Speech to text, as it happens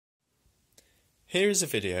Here is a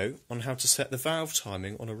video on how to set the valve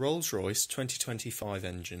timing on a Rolls-Royce 2025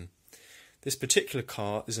 engine. This particular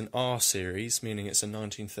car is an R series, meaning it's a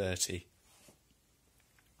 1930.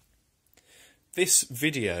 This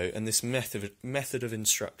video and this method of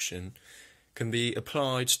instruction can be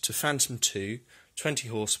applied to Phantom II, 20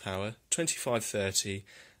 horsepower, 2530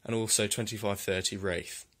 and also 2530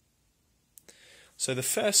 Wraith. So the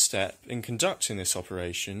first step in conducting this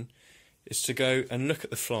operation is to go and look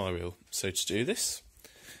at the flywheel. So to do this,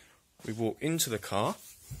 we walk into the car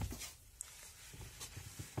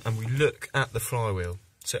and we look at the flywheel.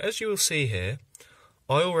 So as you will see here,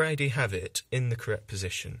 I already have it in the correct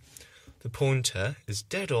position. The pointer is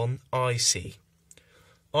dead on IC.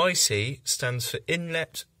 IC stands for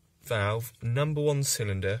inlet valve number 1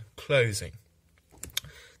 cylinder closing.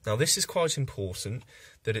 Now this is quite important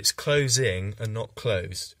that it's closing and not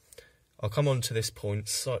closed. I'll come on to this point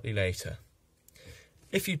slightly later.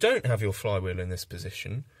 If you don't have your flywheel in this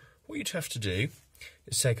position, what you'd have to do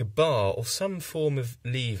is take a bar or some form of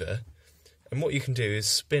lever, and what you can do is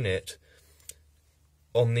spin it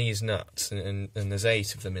on these nuts, and there's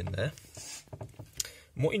 8 of them in there.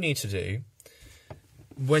 And what you need to do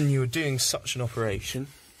when you're doing such an operation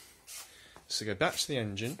is to go back to the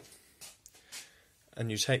engine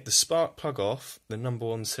and you take the spark plug off the number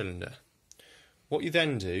 1 cylinder. What you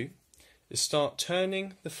then do is start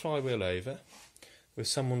turning the flywheel over with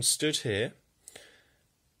someone stood here,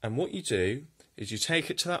 and what you do is you take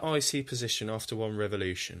it to that IC position after 1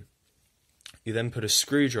 revolution. You then put a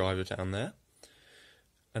screwdriver down there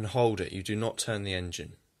and hold it. You do not turn the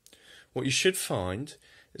engine. What you should find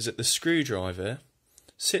is that the screwdriver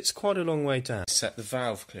sits quite a long way down. Set the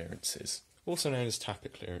valve clearances, also known as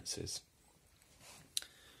tappet clearances.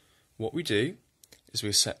 What we do is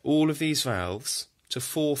we set all of these valves to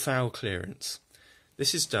 4 thou clearance.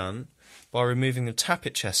 This is done by removing the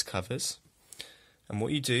tappet chest covers, and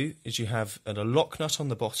what you do is you have a lock nut on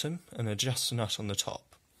the bottom and an adjuster nut on the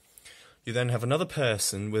top. You then have another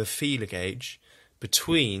person with a feeler gauge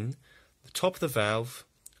between the top of the valve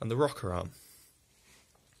and the rocker arm.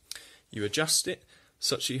 You adjust it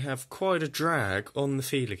such that you have quite a drag on the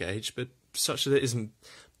feeler gauge, but such that it isn't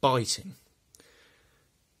biting.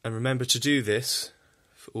 And remember to do this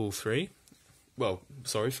for all 3. For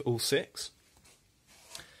all 6.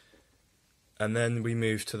 And then we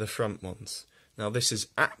move to the front ones. Now this is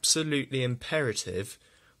absolutely imperative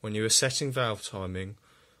when you are setting valve timing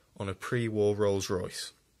on a pre-war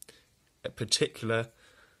Rolls-Royce. In particular,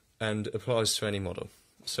 and applies to any model.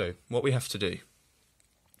 So what we have to do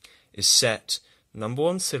is set number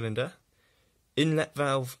 1 cylinder, inlet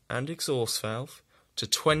valve and exhaust valve to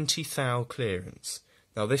 20 thou clearance.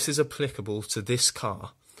 Now this is applicable to this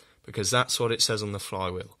car because that's what it says on the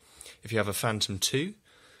flywheel. If you have a Phantom II,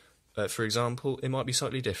 for example, it might be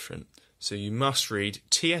slightly different. So you must read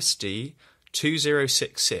TSD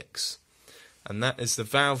 2066, and that is the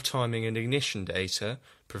valve timing and ignition data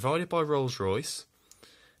provided by Rolls-Royce.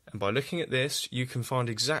 And by looking at this, you can find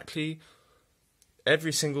exactly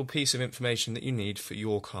every single piece of information that you need for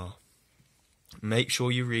your car. Make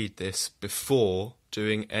sure you read this before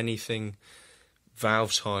doing anything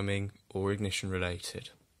valve timing or ignition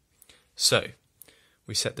related. So,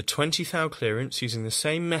 we set the 20 thou clearance using the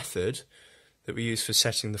same method that we use for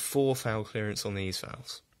setting the 4 thou clearance on these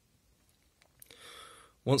valves.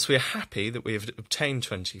 Once we are happy that we have obtained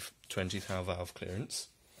 20 thou valve clearance,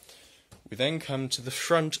 we then come to the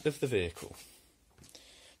front of the vehicle.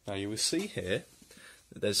 Now you will see here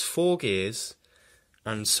that there's 4 gears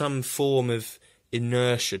and some form of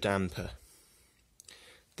inertia damper.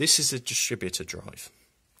 This is a distributor drive.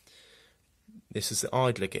 This is the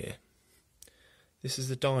idler gear. This is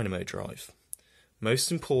the dynamo drive.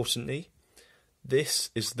 Most importantly,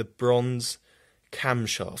 this is the bronze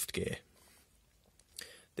camshaft gear.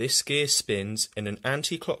 This gear spins in an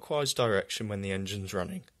anti-clockwise direction when the engine's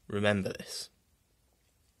running. Remember this.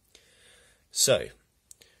 So,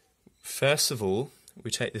 first of all,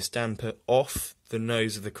 we take this damper off the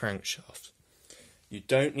nose of the crankshaft. You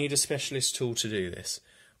don't need a specialist tool to do this.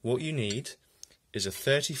 What you need is a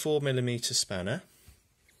 34mm spanner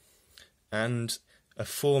and a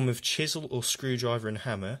form of chisel or screwdriver and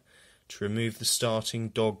hammer to remove the starting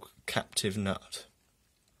dog captive nut.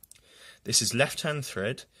 This is left-hand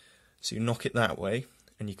thread, so you knock it that way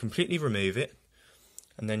and you completely remove it,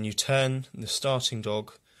 and then you turn the starting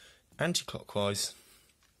dog anti-clockwise,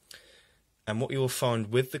 and what you will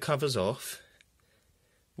find with the covers off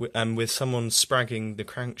and with someone spragging the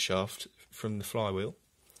crankshaft from the flywheel,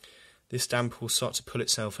 this damper will start to pull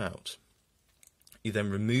itself out. You then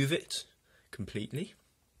remove it completely,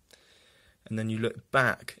 and then you look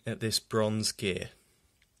back at this bronze gear.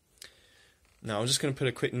 Now I'm just going to put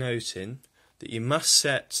a quick note in that you must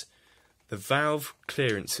set the valve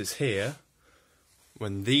clearances here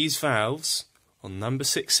when these valves on number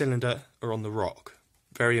 6 cylinder are on the rock.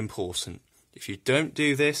 Very important. If you don't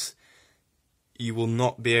do this, you will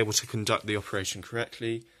not be able to conduct the operation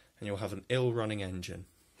correctly and you'll have an ill running engine.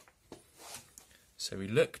 So we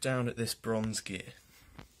look down at this bronze gear.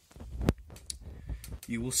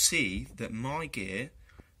 You will see that my gear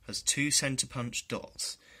has 2 centre punch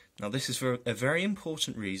dots. Now this is for a very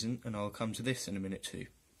important reason, and I'll come to this in a minute too.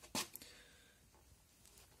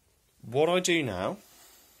 What I do now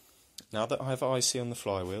that I have IC on the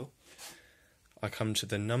flywheel, I come to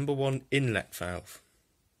the number 1 inlet valve.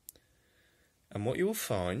 And what you will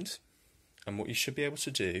find, and what you should be able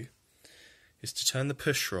to do, is to turn the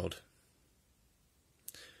push rod.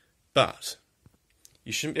 But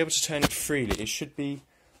you shouldn't be able to turn it freely. It should be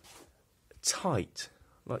tight,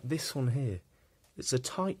 like this one here. It's a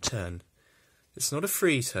tight turn. It's not a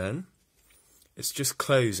free turn. It's just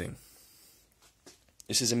closing.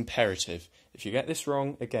 This is imperative. If you get this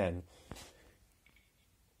wrong again,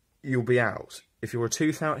 you'll be out. If you're a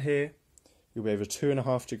tooth out here, you'll be over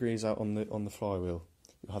 2.5 degrees out on the flywheel.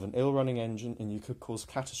 You'll have an ill running engine and you could cause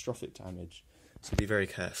catastrophic damage. So be very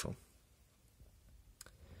careful.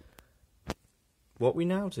 What we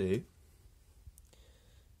now do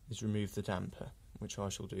is remove the damper, which I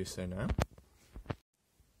shall do so now.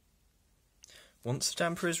 Once the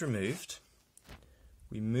damper is removed,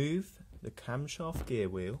 we move the camshaft gear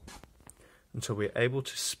wheel until we're able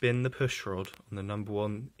to spin the push rod on the number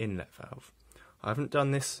 1 inlet valve. I haven't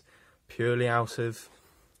done this purely out of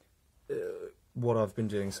what I've been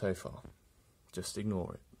doing so far. Just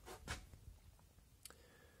ignore it.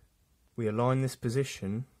 We align this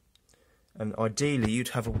position, and ideally you'd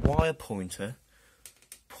have a wire pointer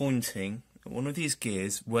pointing at one of these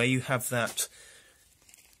gears where you have that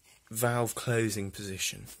valve closing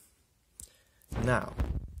position. Now,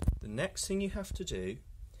 the next thing you have to do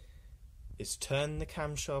is turn the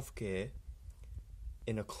camshaft gear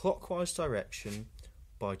in a clockwise direction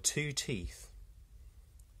by 2 teeth,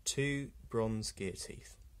 2 bronze gear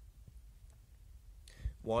teeth.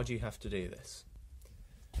 Why do you have to do this?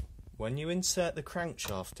 When you insert the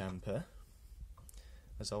crankshaft damper,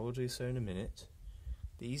 as I will do so in a minute,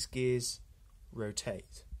 these gears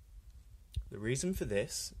rotate. The reason for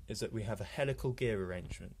this is that we have a helical gear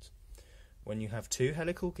arrangement. When you have 2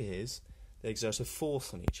 helical gears, they exert a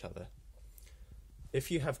force on each other. If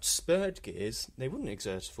you have spurred gears, they wouldn't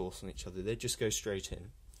exert a force on each other, they'd just go straight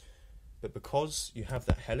in. But because you have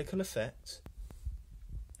that helical effect,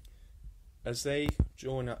 as they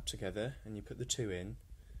join up together and you put the 2 in,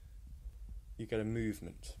 you get a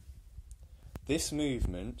movement. This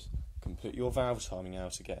movement can put your valve timing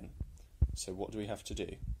out again. So what do we have to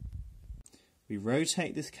do? We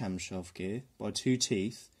rotate this camshaft gear by 2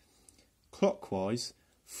 teeth clockwise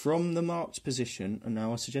from the marked position, and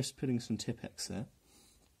now I suggest putting some Tipex there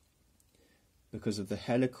because of the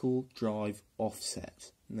helical drive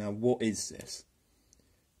offset. Now what is this?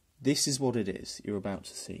 This is what it is you're about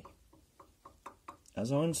to see.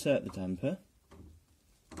 As I insert the damper,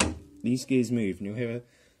 these gears move and you'll hear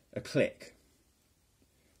a click.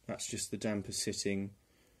 That's just the damper sitting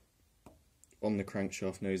on the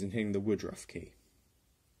crankshaft nose and hitting the woodruff key.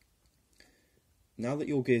 Now that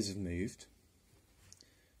your gears have moved,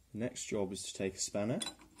 the next job is to take a spanner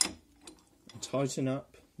and tighten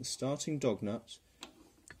up the starting dog nut,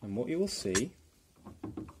 and what you will see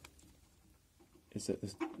is that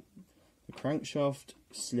the crankshaft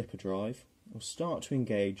slipper drive will start to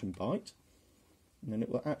engage and bite, and then it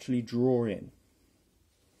will actually draw in.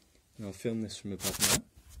 And I'll film this from above now.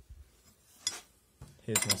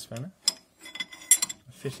 Here's my spanner.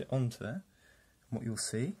 I fit it onto there, and what you'll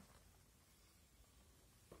see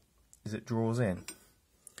is it draws in.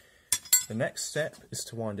 The next step is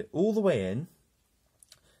to wind it all the way in,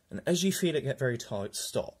 and as you feel it get very tight,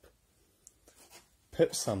 stop.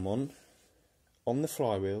 Put someone on the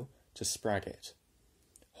flywheel to sprag it.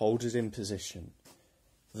 Hold it in position.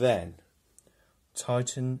 Then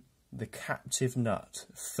tighten the captive nut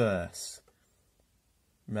first.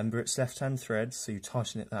 Remember it's left-hand thread, so you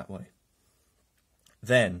tighten it that way.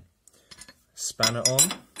 Then spanner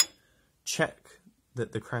on, check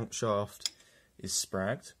that the crankshaft is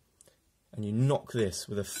spragged, and you knock this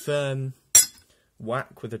with a firm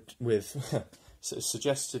whack with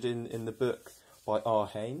suggested in the book by R.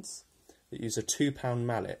 Haynes, that use a 2-pound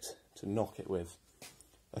mallet to knock it with.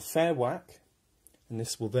 A fair whack, and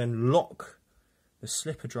this will then lock the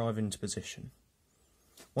slipper drive into position.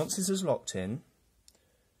 Once this is locked in,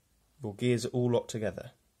 your gears are all locked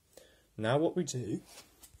together. Now what we do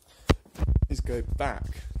is go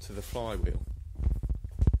back to the flywheel.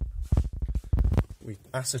 we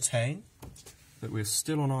ascertain that we're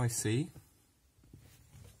still on IC,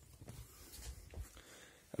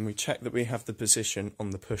 and we check that we have the position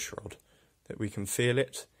on the push rod, that we can feel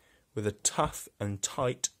it with a tough and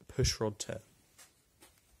tight push rod tip.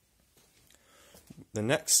 The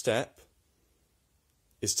next step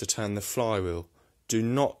is to turn the flywheel. Do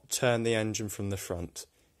not turn the engine from the front.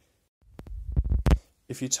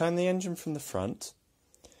 If you turn the engine from the front,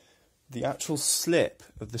 the actual slip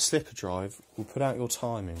of the slipper drive will put out your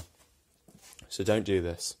timing. So don't do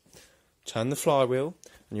this. Turn the flywheel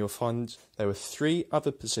and you'll find there are 3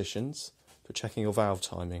 other positions for checking your valve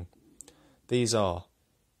timing. These are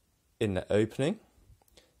inlet opening,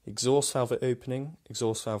 exhaust valve opening,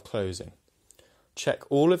 exhaust valve closing. Check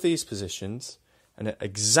all of these positions, and at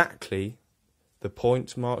exactly the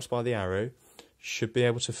point marked by the arrow, you should be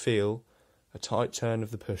able to feel a tight turn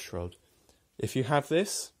of the push rod. If you have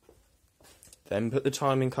this, then put the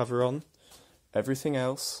timing cover on. Everything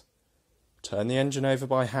else, turn the engine over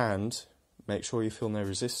by hand, make sure you feel no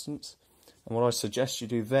resistance. And what I suggest you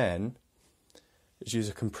do then is use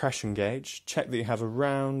a compression gauge. Check that you have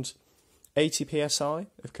around 80 psi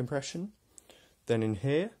of compression. Then in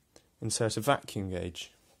here, insert a vacuum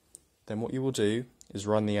gauge. Then what you will do is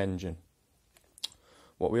run the engine.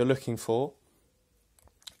 What we are looking for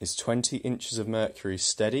is 20 inches of mercury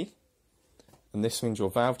steady, and this means your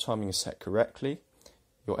valve timing is set correctly,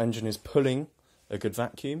 your engine is pulling a good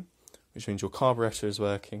vacuum, which means your carburettor is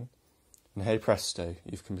working, and hey presto,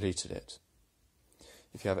 you've completed it.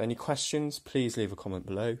 If you have any questions, please leave a comment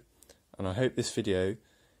below, and I hope this video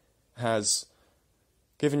has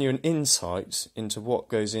given you an insight into what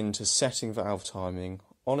goes into setting valve timing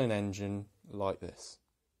on an engine like this.